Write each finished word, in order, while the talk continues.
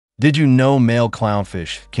Did you know male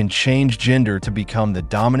clownfish can change gender to become the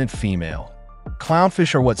dominant female?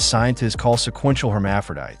 Clownfish are what scientists call sequential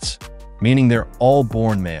hermaphrodites, meaning they're all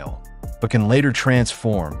born male, but can later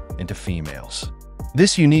transform into females.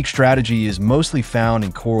 This unique strategy is mostly found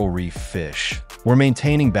in coral reef fish, where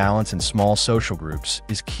maintaining balance in small social groups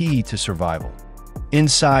is key to survival.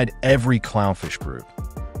 Inside every clownfish group,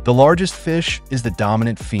 the largest fish is the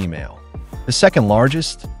dominant female. The second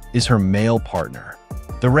largest is her male partner.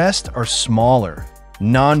 The rest are smaller,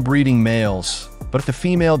 non-breeding males, but if the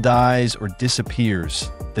female dies or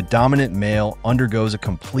disappears, the dominant male undergoes a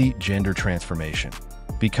complete gender transformation,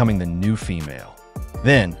 becoming the new female.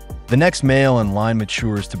 Then, the next male in line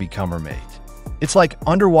matures to become her mate. It's like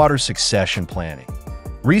underwater succession planning.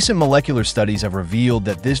 Recent molecular studies have revealed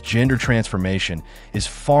that this gender transformation is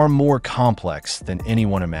far more complex than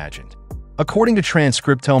anyone imagined. According to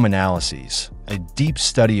transcriptome analyses, a deep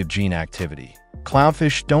study of gene activity,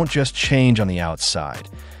 clownfish don't just change on the outside,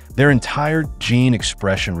 their entire gene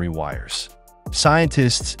expression rewires.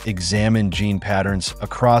 Scientists examine gene patterns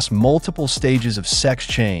across multiple stages of sex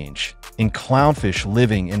change in clownfish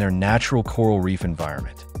living in their natural coral reef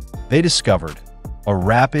environment. They discovered a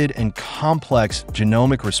rapid and complex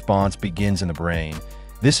genomic response begins in the brain.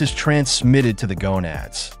 This is transmitted to the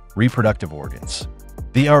gonads, reproductive organs.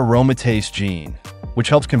 The aromatase gene, which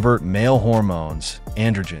helps convert male hormones,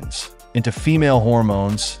 androgens, into female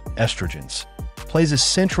hormones, estrogens, plays a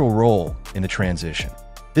central role in the transition.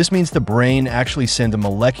 This means the brain actually sends a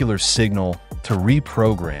molecular signal to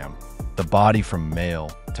reprogram the body from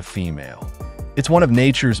male to female. It's one of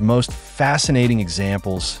nature's most fascinating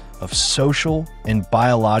examples of social and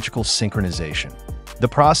biological synchronization. The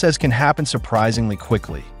process can happen surprisingly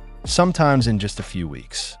quickly, sometimes in just a few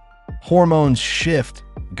weeks. Hormones shift,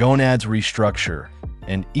 gonads restructure,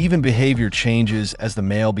 and even behavior changes as the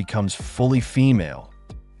male becomes fully female.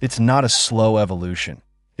 It's not a slow evolution.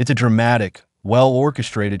 It's a dramatic,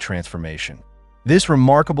 well-orchestrated transformation. This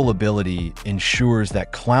remarkable ability ensures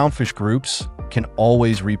that clownfish groups can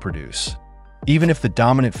always reproduce, even if the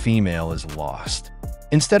dominant female is lost.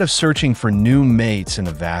 Instead of searching for new mates in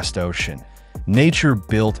the vast ocean, nature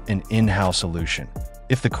built an in-house solution.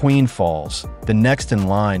 If the queen falls, the next in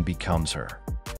line becomes her.